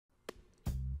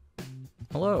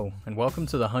Hello, and welcome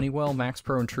to the Honeywell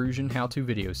MAXPRO Intrusion how-to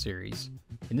video series.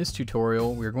 In this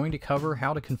tutorial, we are going to cover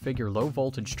how to configure low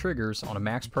voltage triggers on a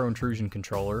MAXPRO Intrusion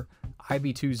Controller,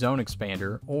 IB2 Zone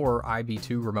Expander, or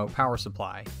IB2 Remote Power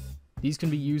Supply. These can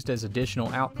be used as additional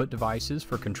output devices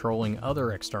for controlling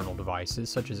other external devices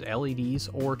such as LEDs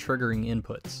or triggering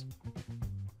inputs.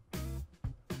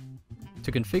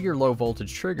 To configure low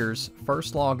voltage triggers,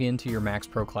 first log into your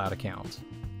MAXPRO Cloud account.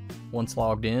 Once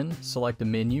logged in, select the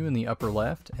menu in the upper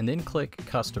left and then click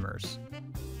Customers.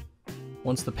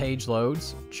 Once the page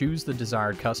loads, choose the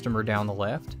desired customer down the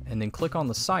left and then click on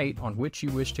the site on which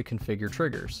you wish to configure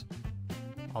triggers.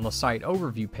 On the site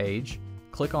overview page,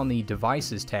 click on the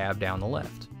Devices tab down the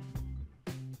left.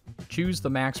 Choose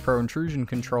the MAXPRO Intrusion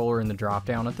Controller in the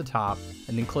drop-down at the top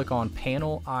and then click on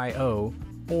Panel I/O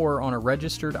or on a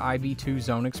registered IB2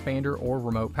 Zone Expander or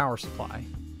Remote Power Supply.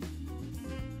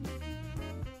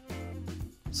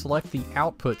 Select the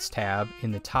Outputs tab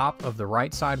in the top of the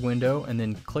right side window and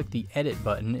then click the Edit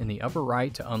button in the upper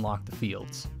right to unlock the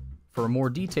fields. For a more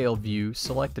detailed view,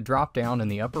 select the drop-down in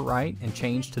the upper right and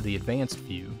change to the Advanced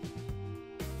view.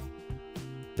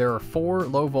 There are 4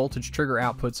 low voltage trigger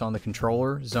outputs on the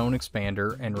controller, zone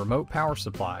expander, and remote power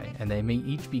supply, and they may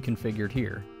each be configured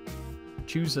here.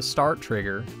 Choose a Start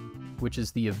trigger, which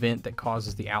is the event that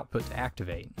causes the output to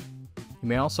activate. You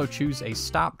may also choose a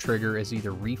Stop trigger as either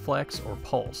Reflex or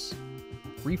Pulse.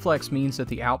 Reflex means that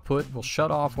the output will shut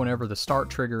off whenever the Start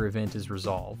trigger event is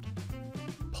resolved.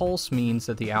 Pulse means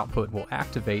that the output will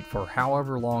activate for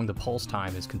however long the pulse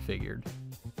time is configured.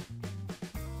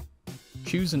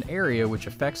 Choose an area which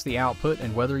affects the output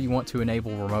and whether you want to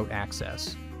enable remote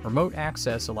access. Remote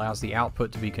access allows the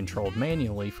output to be controlled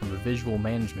manually from the visual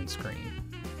management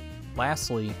screen.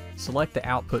 Lastly, select the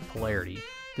output polarity.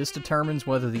 This determines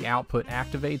whether the output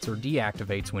activates or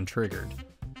deactivates when triggered.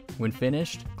 When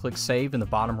finished, click Save in the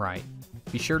bottom right.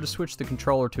 Be sure to switch the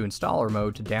controller to installer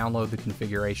mode to download the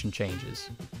configuration changes.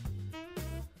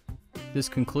 This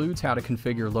concludes how to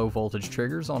configure low voltage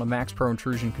triggers on a MAXPRO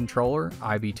Intrusion Controller,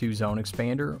 IB2 Zone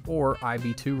Expander, or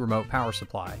IB2 Remote Power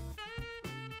Supply.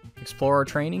 Explore our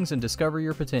trainings and discover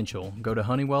your potential. Go to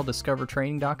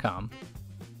HoneywellDiscoverTraining.com.